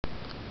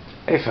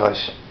Hey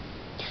fellas.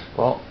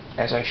 Well,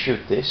 as I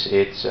shoot this,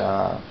 it's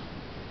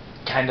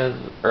kind of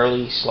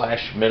early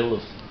slash middle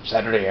of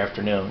Saturday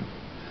afternoon.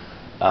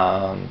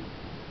 Um,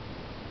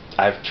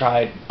 I've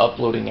tried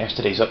uploading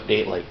yesterday's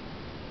update like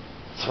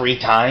 3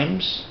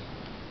 times,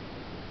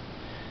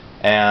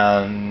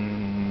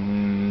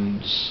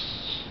 and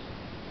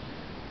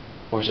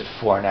or is it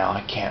 4 now?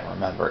 I can't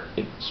remember.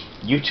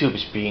 YouTube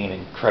is being an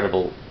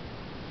incredible.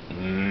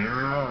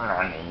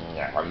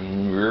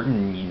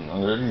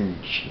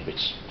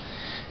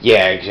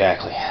 Yeah,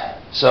 exactly.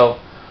 So,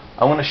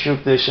 I want to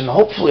shoot this, and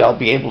hopefully I'll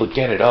be able to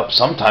get it up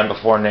sometime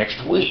before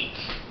next week.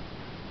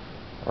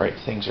 Right,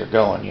 things are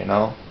going, you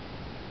know?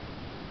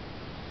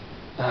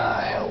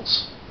 Ah,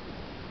 hells.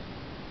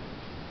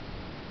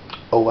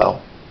 Oh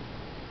well.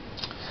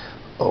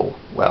 Oh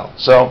well.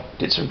 So,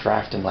 did some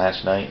drafting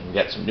last night, and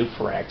got some new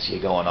Phyrexia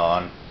going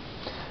on.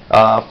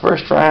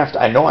 First draft,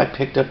 I know I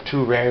picked up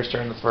 2 rares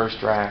during the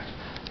first draft.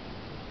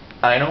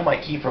 I know my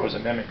keeper was a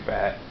Mimic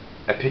Vat.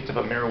 I picked up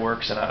a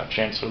Mirrorworks and a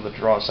Chancellor of the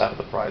Dross out of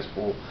the prize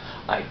pool.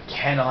 I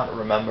cannot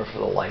remember for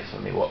the life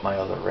of me what my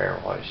other rare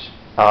was.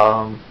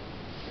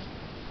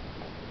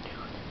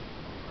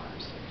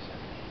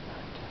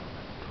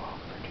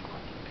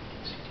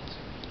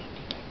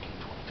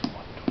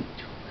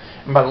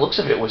 And by the looks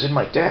of it, it was in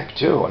my deck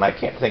too, and I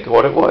can't think of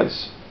what it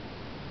was.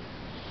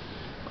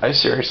 I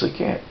seriously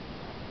can't.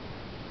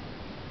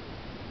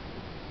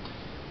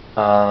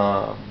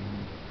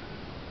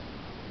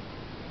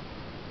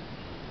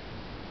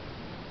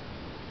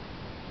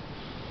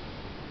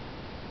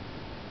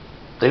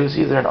 It was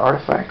either an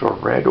artifact or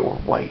red or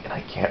white, and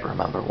I can't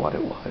remember what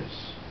it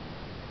was.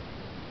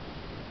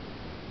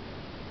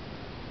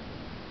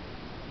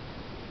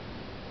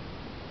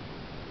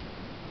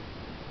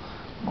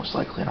 Most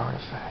likely an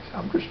artifact.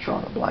 I'm just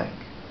drawing a blank.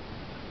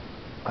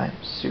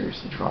 I'm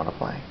seriously drawing a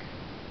blank.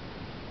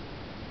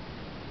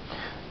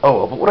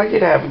 Oh, but what I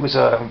did have, it was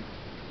an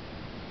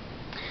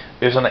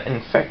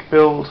infect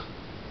build,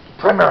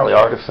 primarily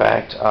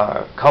artifact.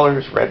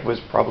 Colors, red was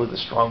probably the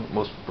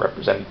most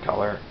represented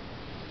color,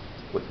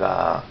 with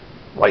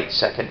white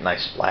second, and I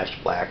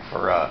splashed black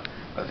for a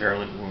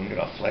virulent wound and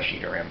a flesh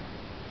eater imp.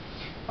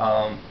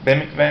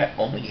 Mimic Vat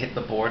only hit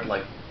the board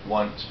like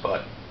once,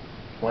 but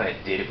when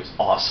it did, it was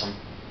awesome.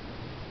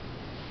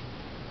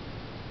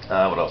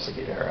 What else I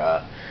get here?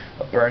 A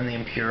Burn the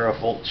Impure, a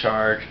Volt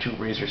Charge, 2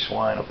 Razor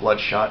Swine, a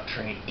Bloodshot,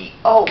 Train E.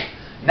 Oh!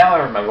 Now I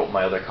remember what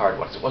my other card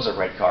was. It was a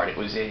red card. It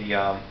was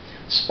a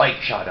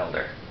Spike Shot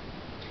Elder.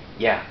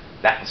 Yeah,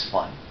 that was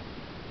fun.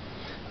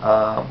 We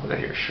got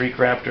here Shriek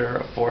Raptor,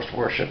 a Forced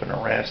Worship, an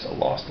Arrest, a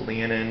Lost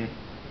Leonin,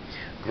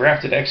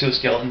 Grafted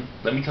Exoskeleton.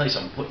 Let me tell you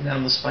something, putting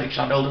down the Spike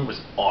Shot Elder was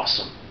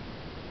awesome.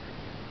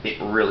 It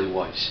really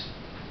was.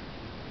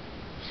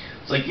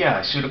 It's like, yeah,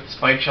 I suit up the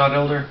Spike Shot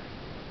Elder,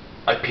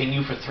 I ping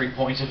you for 3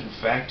 points of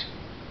infect.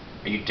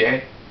 Are you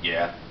dead?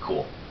 Yeah,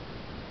 cool.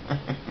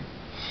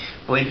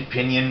 Bladed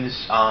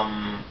Pinions,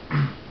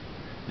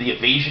 the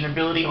evasion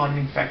ability on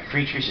infect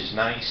creatures is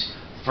nice.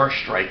 First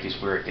Strike is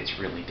where it gets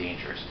really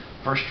dangerous.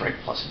 First Strike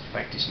plus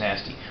infect is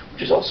nasty,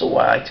 which is also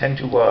why I tend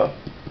to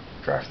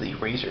draft the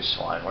Razor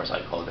Swine, or as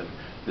I call them,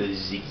 the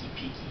Ziggy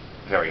Peaky,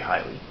 very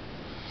highly.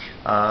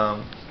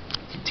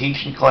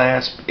 Contagion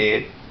Clasp,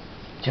 it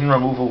can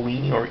remove a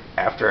weenie or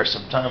after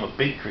some time a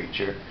big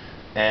creature,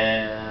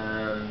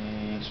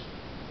 and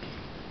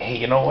hey,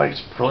 you know what?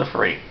 It's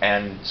proliferate,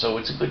 and so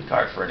it's a good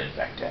card for an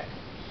infect deck.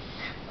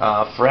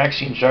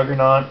 Phyrexian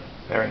Juggernaut,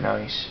 very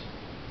nice.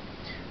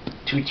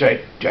 2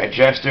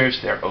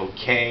 Digesters, they're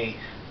okay.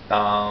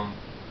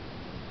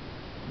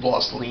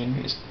 Lost Lean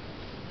is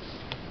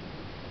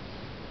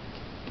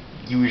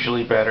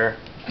usually better.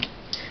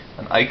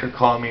 An Ichor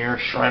Claw Mirror,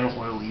 Shrine of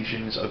Loyal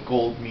Legions, a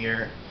Gold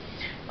Mirror.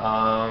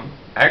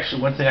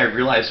 Actually, one thing I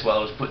realized while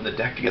I was putting the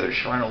deck together,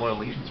 Shrine of Loyal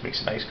Legions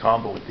makes a nice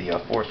combo with the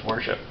Forced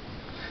Worship.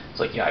 It's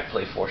like, yeah, I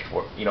play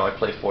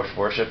Forced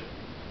Worship,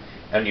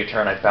 and your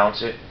turn I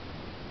bounce it.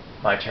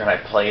 My turn I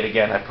play it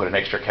again. I put an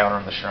extra counter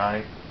on the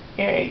Shrine.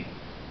 Yay!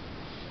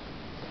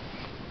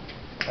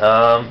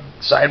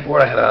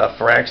 Sideboard, I had a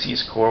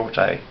Phyrexia's Core, which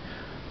I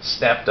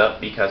snapped up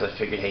because I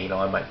figured, hey, you know,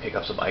 I might pick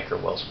up some Ichor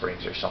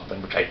Wellsprings or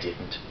something, which I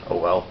didn't. Oh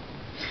well.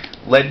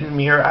 Leaden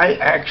Mirror, I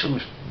actually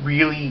was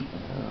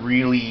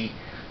really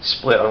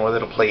split on whether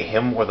to play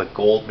him or the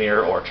Gold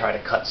Mirror or try to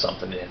cut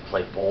something and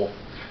play both.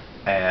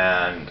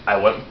 And I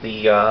went with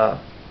the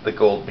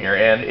Gold Mirror,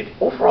 and it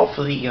overall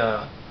for the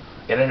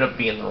it ended up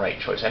being the right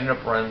choice. I ended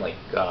up running like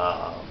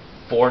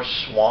 4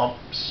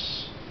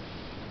 swamps,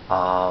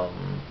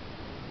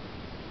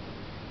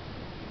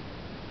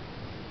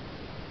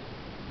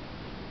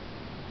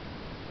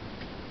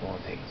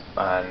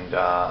 and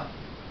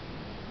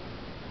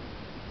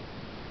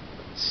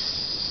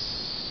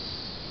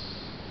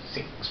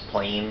 6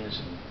 planes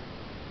and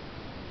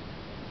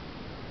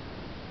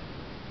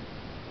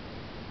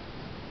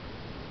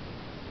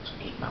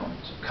some 8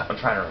 mountains. I'm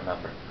trying to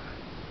remember.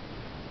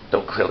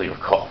 Don't clearly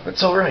recall.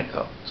 It's alright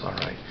though. It's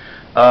alright.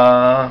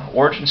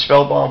 Origin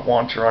Spellbomb,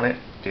 want to run it.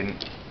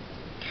 Didn't.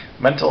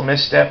 Mental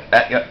Misstep,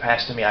 that got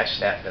passed to me, I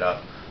snapped it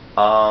up.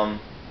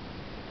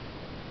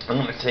 I'm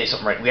going to tell you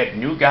something right. We had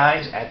new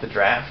guys at the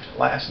draft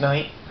last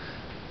night.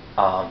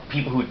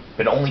 People who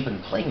had only been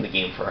playing the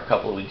game for a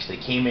couple of weeks. They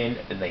came in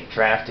and they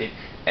drafted.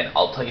 And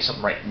I'll tell you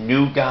something right.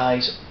 New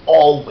guys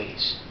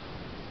always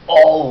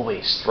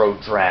throw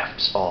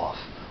drafts off.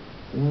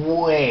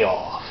 Way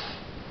off.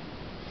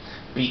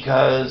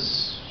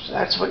 Because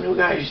that's what new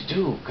guys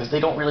do. Because they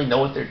don't really know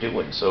what they're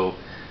doing. So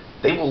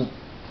they will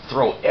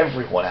throw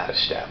everyone out of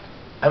step.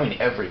 I mean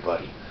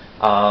everybody.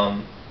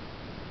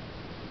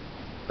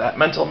 That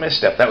mental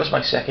misstep, that was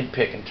my second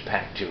pick in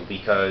Pack 2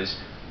 because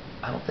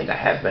I don't think I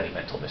have many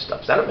mental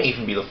missteps. That may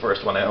even be the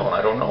first one I own.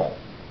 I don't know.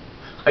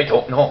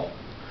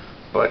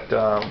 But,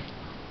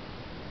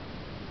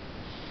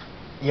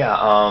 yeah,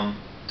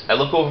 I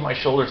look over my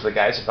shoulders, the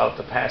guy's about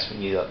to pass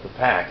me the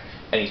pack,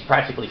 and he's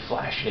practically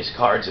flashing his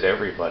cards at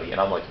everybody,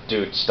 and I'm like,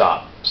 dude,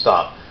 stop.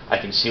 I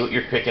can see what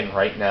you're picking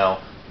right now.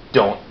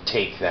 Don't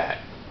take that.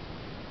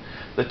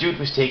 The dude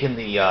was taking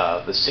the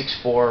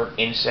 6/4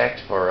 insect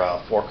for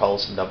 4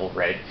 colors and double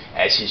red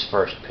as his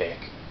first pick.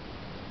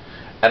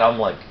 And I'm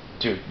like,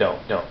 dude, no,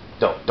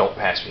 don't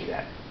pass me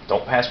that.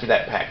 Don't pass me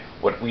that pack.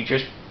 What we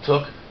just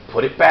took,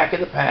 put it back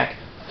in the pack,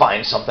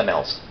 find something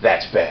else.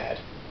 That's bad.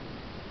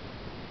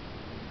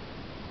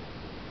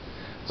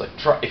 It's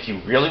like, if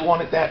you really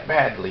want it that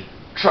badly,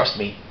 trust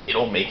me,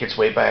 it'll make its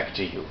way back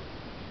to you.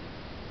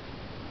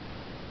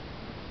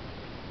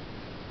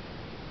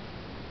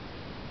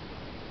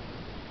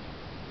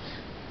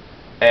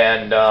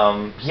 And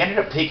he ended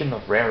up taking the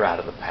rare out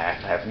of the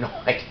pack. I have no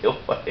idea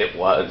what it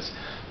was.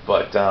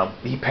 But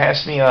he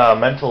passed me a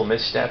mental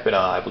misstep, and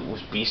I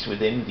was Beast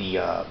Within,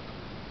 the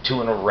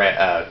 2 and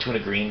a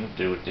green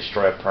to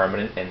destroy a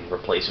permanent and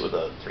replace it with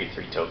a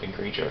 3/3 token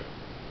creature.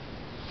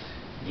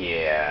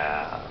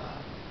 Yeah.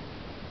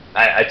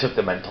 I took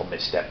the mental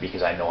misstep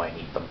because I know I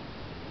need them.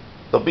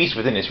 The Beast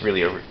Within is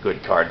really a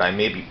good card,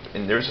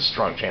 and there's a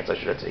strong chance I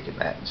should have taken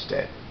that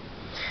instead.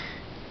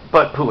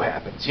 But poo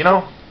happens, you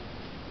know?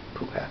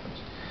 Poo happens.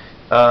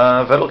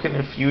 Vedalken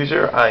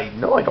Infuser, I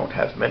know I don't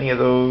have many of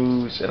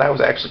those, and I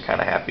was actually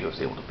kind of happy I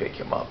was able to pick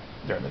him up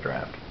during the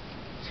draft.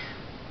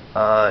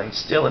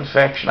 Instill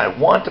Infection, I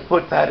want to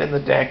put that in the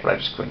deck, but I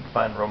just couldn't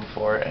find room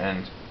for it,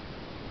 and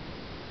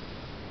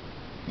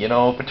you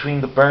know,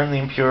 between the Burn the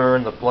Impure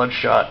and the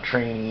Bloodshot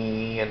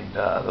Trainee and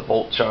the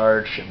Volt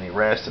Charge and the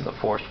Arrest and the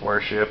Forced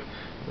Worship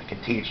and the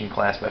Contagion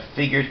Clasp, I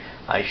figured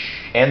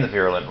and the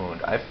Virulent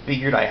Wound, I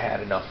figured I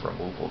had enough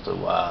removal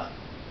to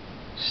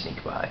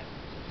sneak by.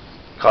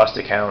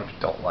 Caustic Hound,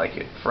 don't like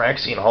it.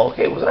 Phyrexian Hulk,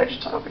 hey, wasn't I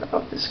just talking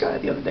about this guy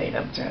the other day in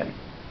M10?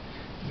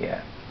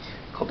 Yeah.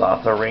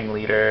 Kuldotha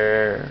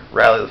Ringleader,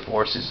 Rally the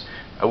Forces.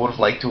 I would have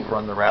liked to have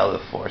run the Rally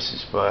the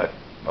Forces, but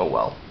oh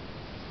well.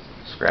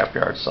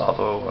 Scrapyard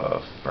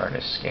Salvo,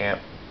 Furnace Scamp.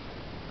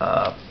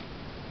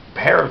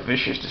 Pair of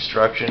Vicious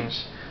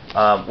Destructions.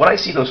 When I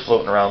see those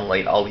floating around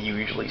late, I'll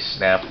usually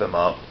snap them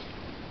up.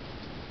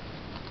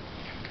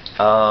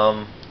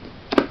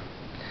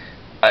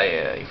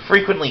 I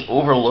frequently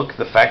overlook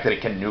the fact that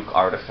it can nuke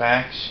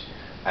artifacts.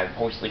 I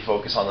mostly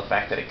focus on the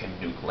fact that it can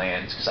nuke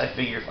lands, because I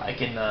figure if I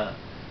can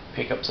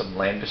pick up some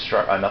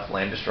enough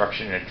land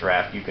destruction in a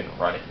draft, you can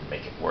run it and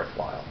make it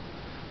worthwhile.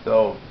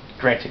 Though,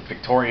 granted,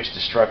 Victorious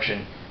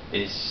Destruction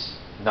is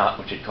not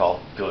what you'd call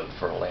good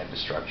for a land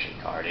destruction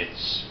card.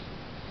 It's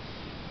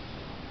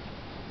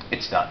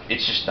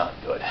just not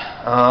good.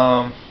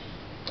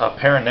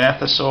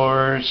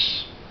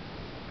 Paranathosaurs,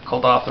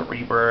 Kuldotha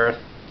Rebirth.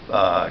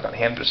 I got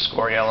handed a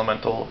Scoria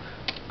Elemental,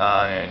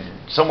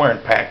 and somewhere in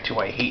Pack 2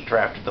 I hate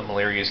drafted the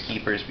Malaria's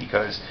Keepers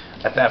because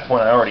at that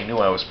point I already knew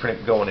I was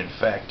going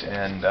Infect,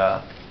 and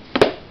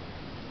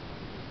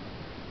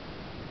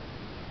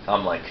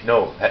I'm like,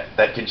 no,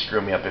 that can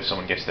screw me up if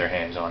someone gets their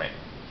hands on it.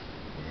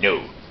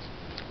 No.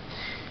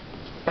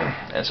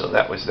 And so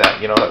that was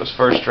that. You know, that was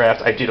first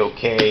draft. I did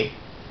okay.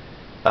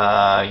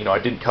 You know, I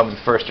didn't come in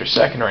first or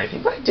second or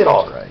anything, but I did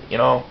all right. You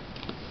know.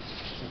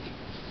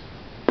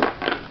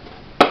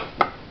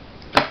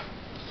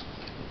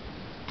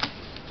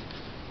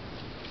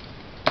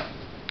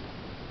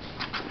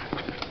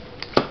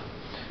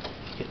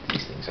 Get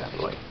these things out of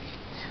the way.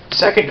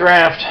 Second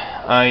draft,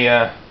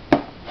 I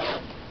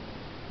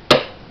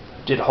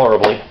did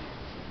horribly.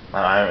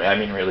 I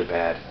mean, really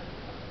bad.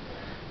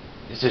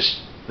 It's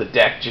just the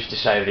deck just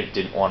decided it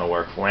didn't want to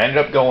work for me. I ended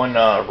up going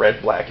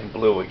red, black, and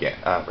blue again.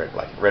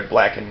 Red,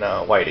 black, and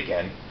white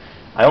again.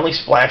 I only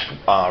splashed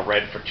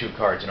red for 2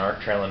 cards, an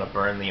Arc Trail and a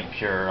Burn the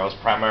Impure. I was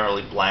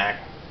primarily black,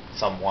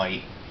 some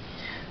white.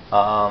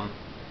 I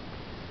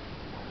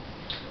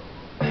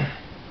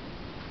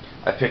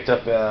picked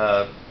up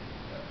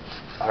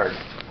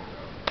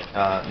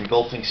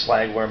Engulfing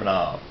Slagworm and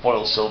a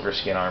foil Silver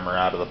Skin armor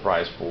out of the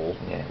prize pool.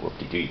 Yeah,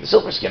 whoop-de-doo. The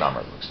Silver Skin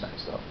armor looks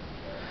nice, though.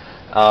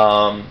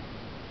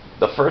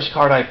 The first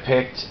card I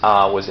picked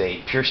was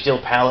a Pure Steel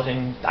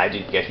Paladin. I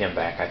didn't get him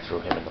back. I threw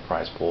him in the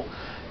prize pool.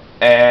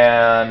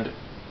 And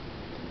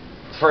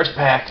first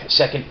pack,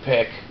 second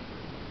pick,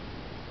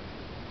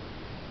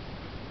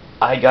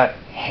 I got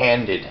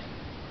handed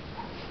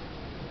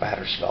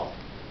Batterskull.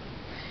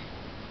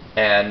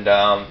 And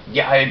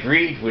yeah, I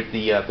agreed with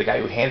the guy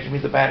who handed me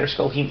the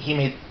Batterskull. He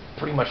made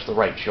pretty much the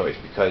right choice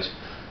because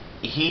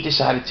he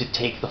decided to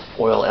take the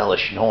foil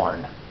Elesh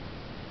Norn.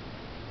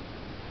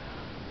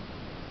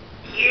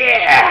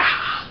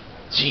 Yeah!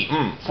 Gee,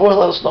 foil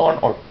Elesh Norn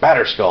or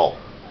Batterskull?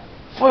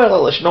 Foil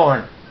Elesh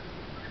Norn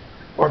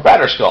or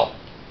Batterskull?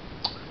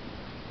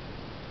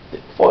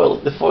 The foil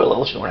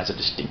Elesh Norn has a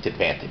distinct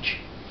advantage.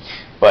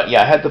 But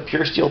yeah, I had the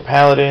Pure Steel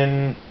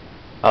Paladin.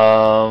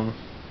 Let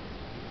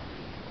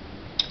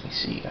me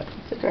see. I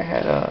think I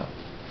had a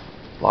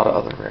lot of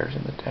other rares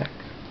in the deck.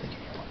 I'm thinking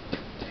 1, 2,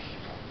 3,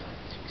 4,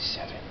 5, 6,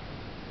 7,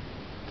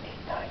 8,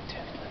 9,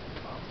 10, 11,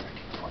 12,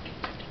 13, 14,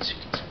 15,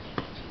 16, 17,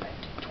 18,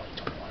 19, 20,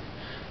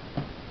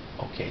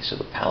 21. Okay, so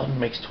the Paladin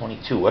makes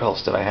 22. What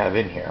else did I have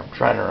in here? I'm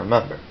trying to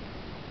remember.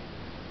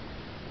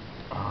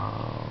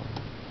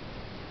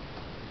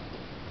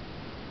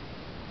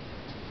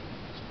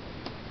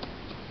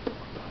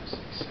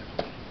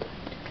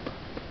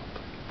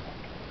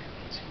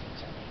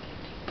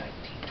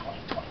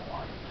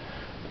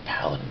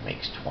 Paladin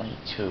makes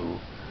 22.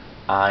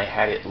 I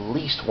had at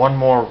least one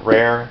more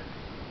rare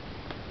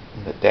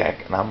in the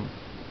deck, and I'm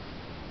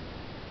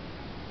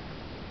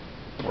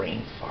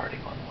brain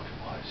farting on what it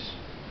was.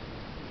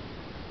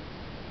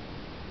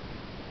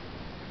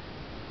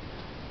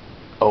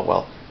 Oh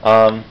well.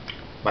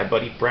 My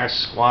buddy Brass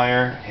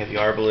Squire, Heavy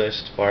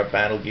Arbalist, Barb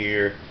Battle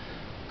Gear,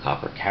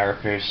 Copper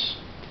Carapace.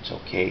 It's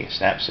okay.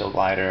 Snap Sail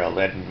Glider, a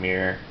Leaden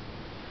Mirror.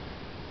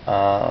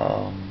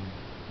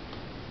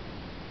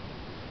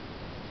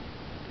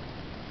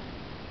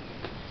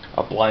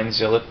 A Blind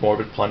Zealot,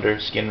 Morbid Plunder,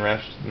 Skin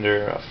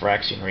Render, a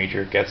Phyrexian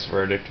Rager, Geth's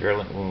Verdict,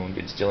 Virulent Wound,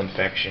 Instill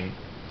Infection,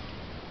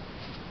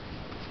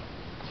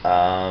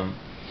 a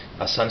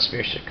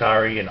Sunspear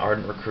Shikari, an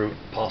Ardent Recruit,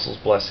 Apostle's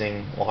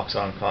Blessing,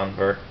 Loxodon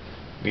Convert,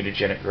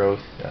 Mutagenic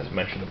Growth, as I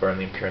mentioned, the Burn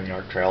the Impure and the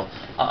Arc Trail.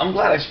 I'm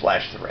glad I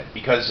splashed the red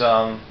because,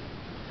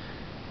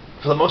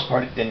 for the most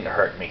part, it didn't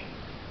hurt me.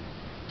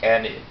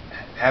 And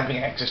having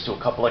access to a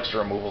couple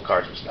extra removal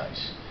cards was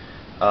nice.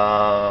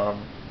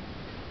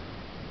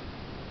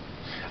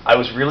 I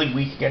was really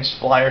weak against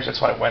flyers, that's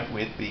why I went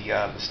with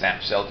the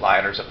Snap Sail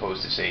Glider as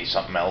opposed to, say,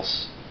 something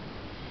else.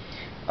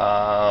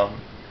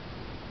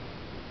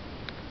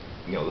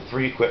 You know, the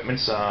 3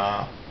 equipments,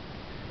 the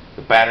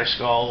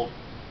Batterskull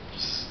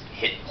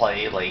hit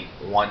play like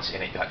once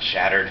and it got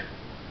shattered.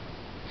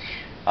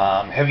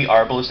 Heavy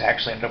Arbalist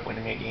actually ended up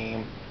winning a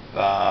game.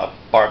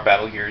 Barb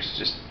Battle Gear is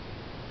just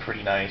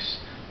pretty nice.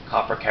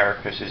 Copper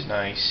Carapace is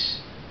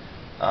nice.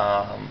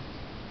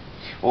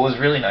 What was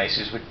really nice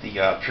is with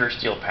the Pure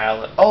Steel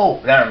Paladin.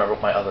 Oh, now I remember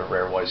what my other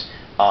rare was.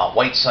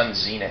 White Sun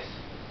Zenith.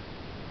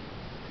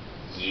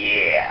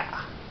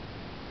 Yeah.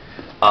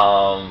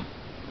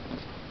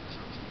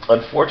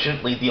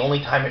 Unfortunately, the only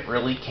time it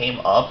really came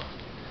up,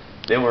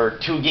 there were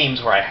 2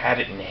 games where I had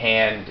it in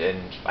hand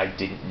and I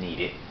didn't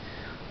need it,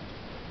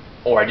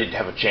 or I didn't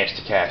have a chance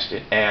to cast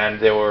it. And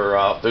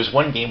there's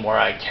one game where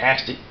I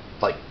cast it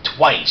like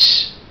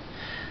twice,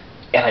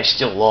 and I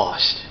still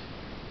lost.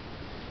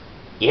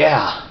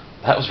 Yeah.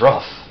 That was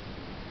rough.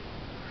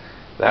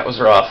 That was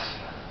rough.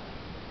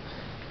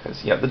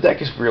 Because yeah, the deck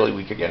was really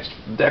weak against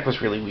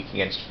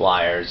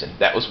flyers, and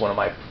that was one of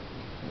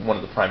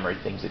the primary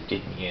things that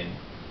did me in.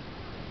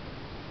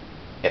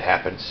 It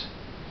happens.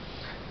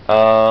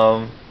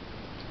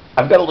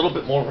 I've got a little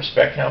bit more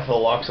respect now for the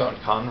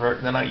Loxodon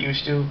Convert than I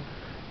used to.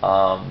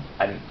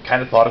 I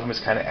kind of thought of him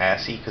as kind of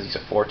assy because he's a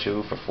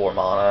 4/2 for 4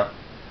 mana.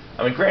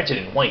 I mean, granted,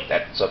 in white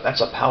that's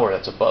a power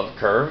that's above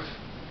curve.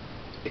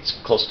 It's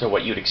close to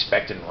what you'd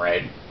expect in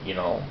red, you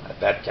know, at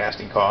that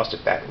casting cost,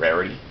 at that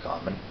rarity,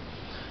 common.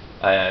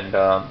 And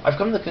I've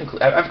come to the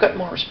conclusion, I've got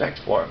more respect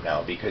for him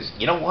now because,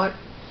 you know what?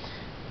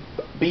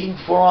 Being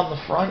 4 on the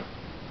front,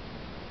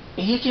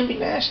 he can be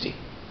nasty.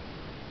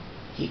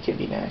 He can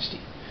be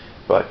nasty.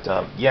 But,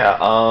 yeah,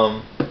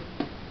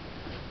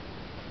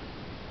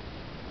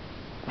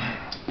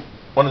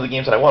 one of the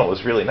games that I won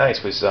was really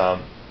nice was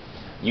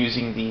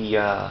using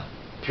the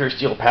Pure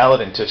Steel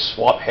Paladin to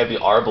swap Heavy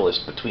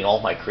Arbalist between all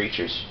my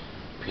creatures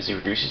because he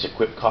reduces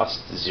equip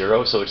costs to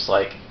 0. So it's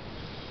like,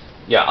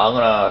 yeah, I'm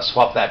gonna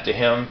swap that to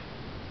him,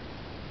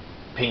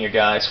 ping your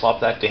guy, swap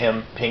that to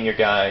him, ping your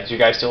guy. Is your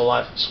guy still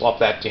alive? Swap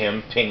that to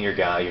him, ping your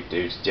guy. Your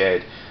dude's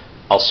dead.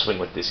 I'll swing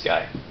with this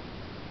guy.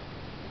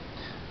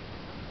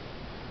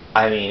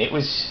 I mean, it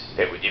was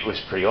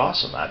pretty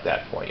awesome at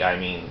that point. I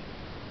mean,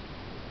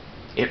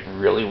 it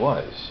really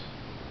was.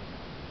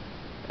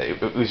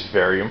 It was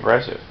very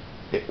impressive.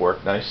 It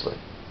worked nicely.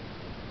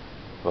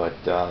 But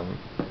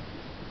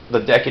the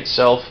deck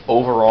itself,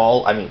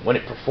 overall, I mean, when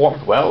it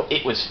performed well,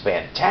 it was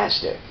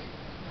fantastic.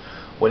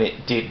 When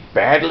it did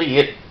badly,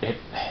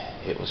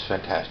 it was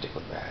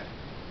fantastically bad.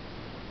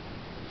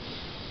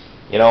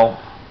 You know,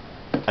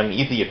 I mean,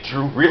 either you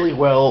drew really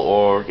well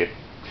or you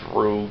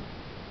drew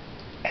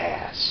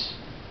ass.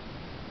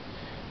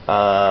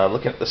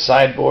 Looking at the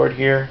sideboard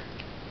here,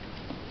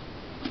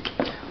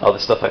 all the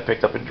stuff I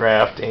picked up in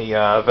draft, a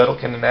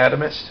Vedalken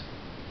Anatomist.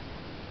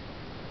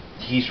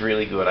 He's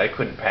really good. I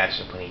couldn't pass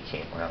him when he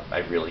came around. I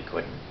really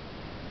couldn't.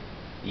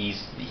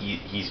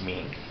 He's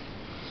mean.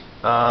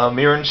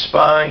 Mirren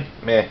Spy,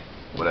 meh,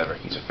 whatever.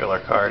 He's a filler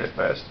card at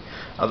best.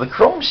 The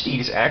Chrome Steed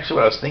is actually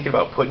what I was thinking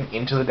about putting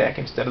into the deck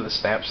instead of the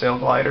Snapsail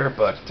Glider,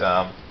 but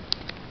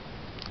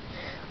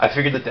I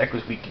figured the deck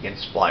was weak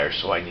against Flyers,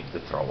 so I needed to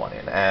throw one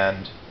in.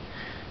 And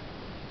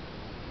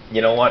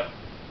you know what?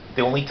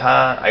 The only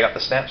time I got the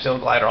Snapsail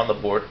Glider on the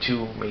board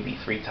 2, maybe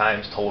 3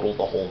 times total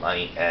the whole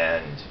night,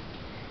 and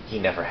he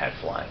never had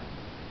flying.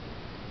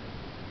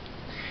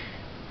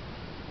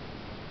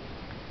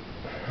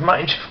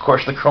 Mind you, of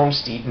course, the Chrome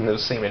Steed in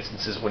those same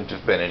instances wouldn't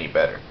have been any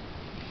better.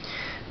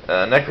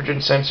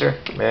 Necrogen Sensor,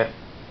 meh.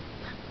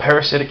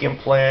 Parasitic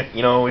Implant,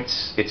 you know,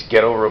 it's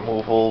ghetto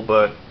removal,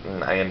 but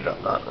I ended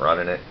up not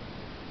running it.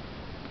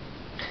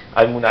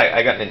 I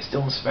got an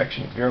Instill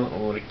Inspection, Virulent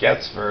Wound, a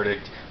Geth's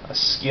Verdict, a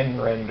Skin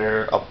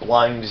Render, a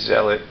Blind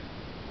Zealot.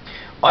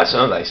 Oh, that's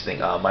another nice thing.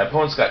 My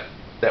opponent's got,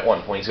 at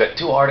one point, he's got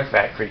 2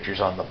 artifact creatures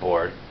on the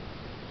board.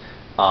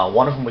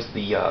 One of them was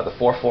the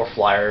 4/4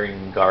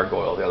 Flying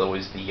Gargoyle. The other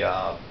was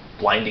the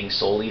Blinding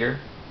Soul Eater.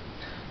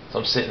 So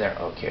I'm sitting there,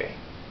 okay,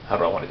 how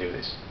do I want to do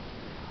this?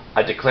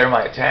 I declare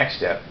my attack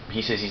step.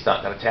 He says he's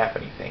not going to tap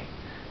anything.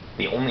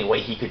 The only way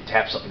he could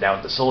tap something down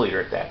with the Soul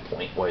Eater at that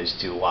point was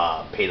to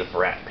pay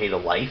the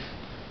life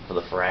for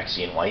the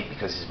Phyrexian White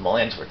because his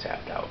lands were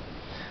tapped out.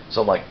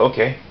 So I'm like,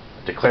 okay,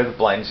 declare the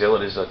Blind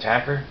Zealot as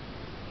attacker.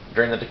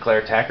 During the declare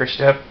attacker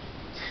step,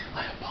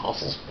 I have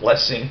Apostle's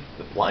Blessing,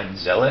 the Blind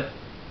Zealot.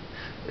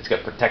 It's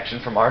got protection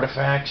from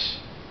artifacts.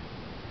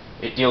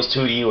 It deals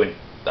 2 to you, and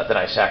then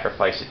I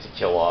sacrifice it to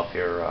kill off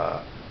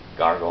your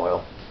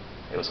Gargoyle.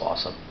 It was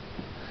awesome.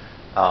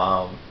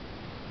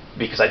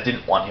 Because I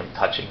didn't want him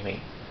touching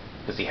me.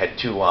 Because he had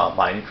 2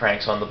 Mind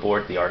Cranks on the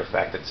board. The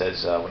artifact that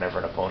says whenever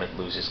an opponent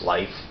loses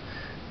life,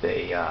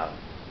 they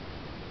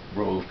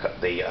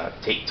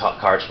take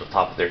cards from the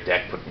top of their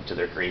deck, put them into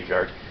their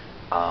graveyard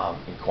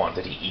in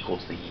quantity equal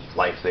to the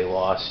life they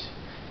lost.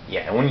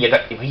 Yeah, and when he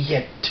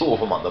had 2 of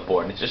them on the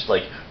board, and it's just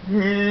like,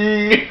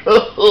 no,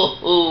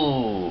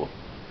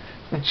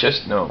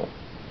 just no,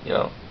 you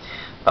know.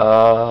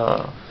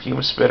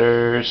 Fume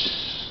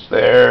Spitters,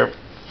 they're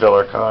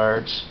filler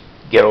cards.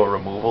 Ghetto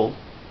removal,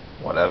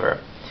 whatever.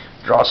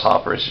 Dross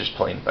Hopper is just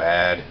plain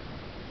bad.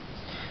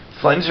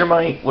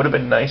 Flenzermite would have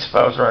been nice if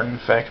I was running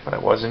Infect, but I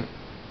wasn't.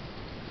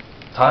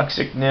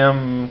 Toxic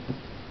Nim,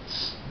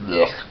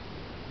 ugh.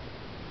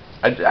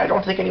 I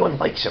don't think anyone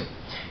likes him.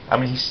 I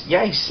mean,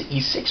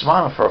 he's 6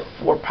 mana for a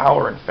 4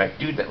 power Infect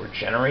dude that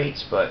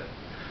regenerates, but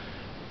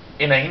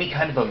in any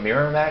kind of a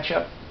mirror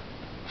matchup,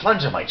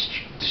 Flenzer might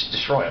just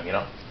destroy him, you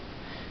know.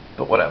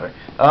 But whatever.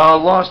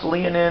 Lost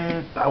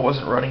Leonin, I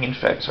wasn't running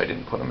Infect, so I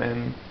didn't put him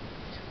in.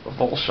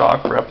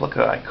 Volshock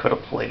Replica, I could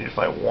have played it if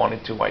I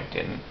wanted to, I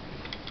didn't.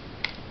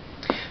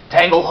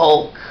 Tangle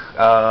Hulk,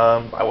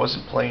 I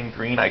wasn't playing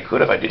green. I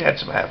could have. I did have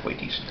some halfway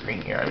decent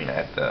green here. I mean, I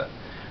had the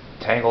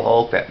Tangle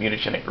Hulk, that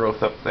Mutagenic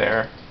Growth up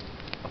there,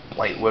 a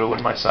Blight Widow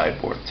in my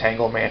sideboard,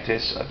 Tangle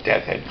Mantis, a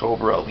Deathhead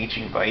Cobra, a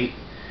Leeching Bite.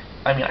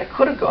 I mean, I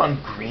could have gone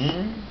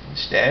green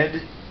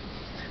instead,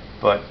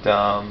 but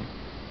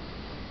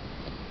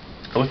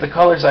with the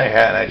colors I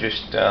had, I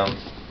just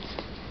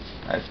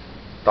I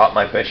thought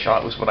my best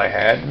shot was what I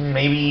had. And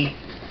maybe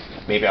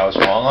I was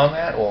wrong on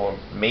that, or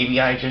maybe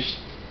I just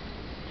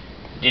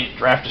didn't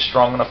draft a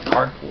strong enough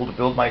card pool to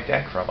build my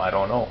deck from. I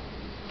don't know.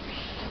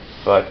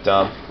 But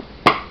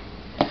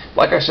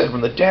like I said,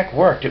 when the deck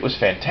worked, it was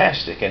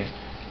fantastic, and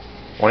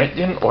when it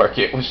didn't work,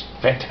 it was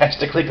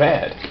fantastically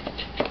bad.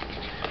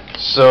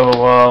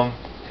 So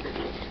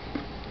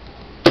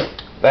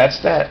that's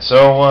that.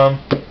 So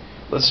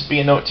let's be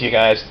a note to you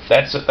guys.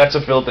 That's a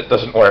build that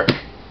doesn't work.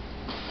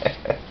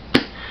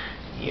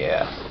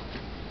 Yeah.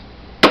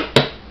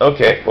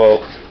 Okay.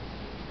 Well,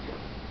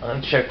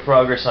 uncheck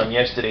progress on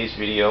yesterday's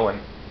video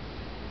and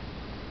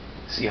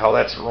see how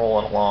that's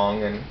rolling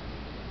along. And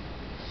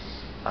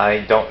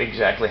I don't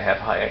exactly have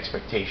high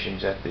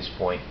expectations at this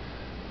point.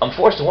 I'm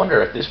forced to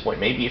wonder at this point,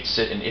 maybe it's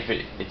an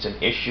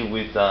issue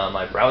with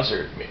my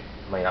browser. It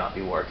may not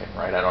be working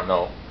right. I don't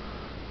know.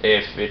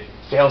 If it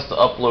fails to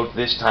upload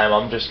this time,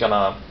 I'm just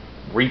gonna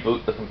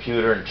reboot the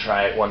computer and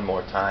try it one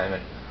more time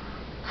and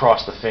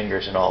cross the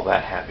fingers and all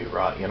that happy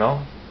rot, you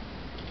know?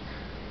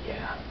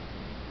 Yeah.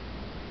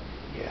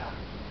 Yeah.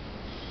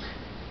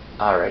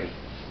 Alrighty.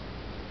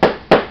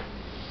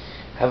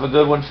 Have a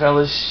good one,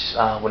 fellas.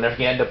 Whenever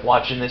you end up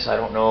watching this, I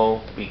don't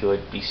know. Be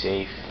good, be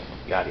safe,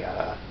 yada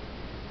yada,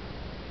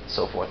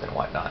 so forth and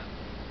whatnot.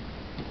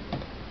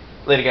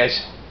 Later,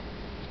 guys.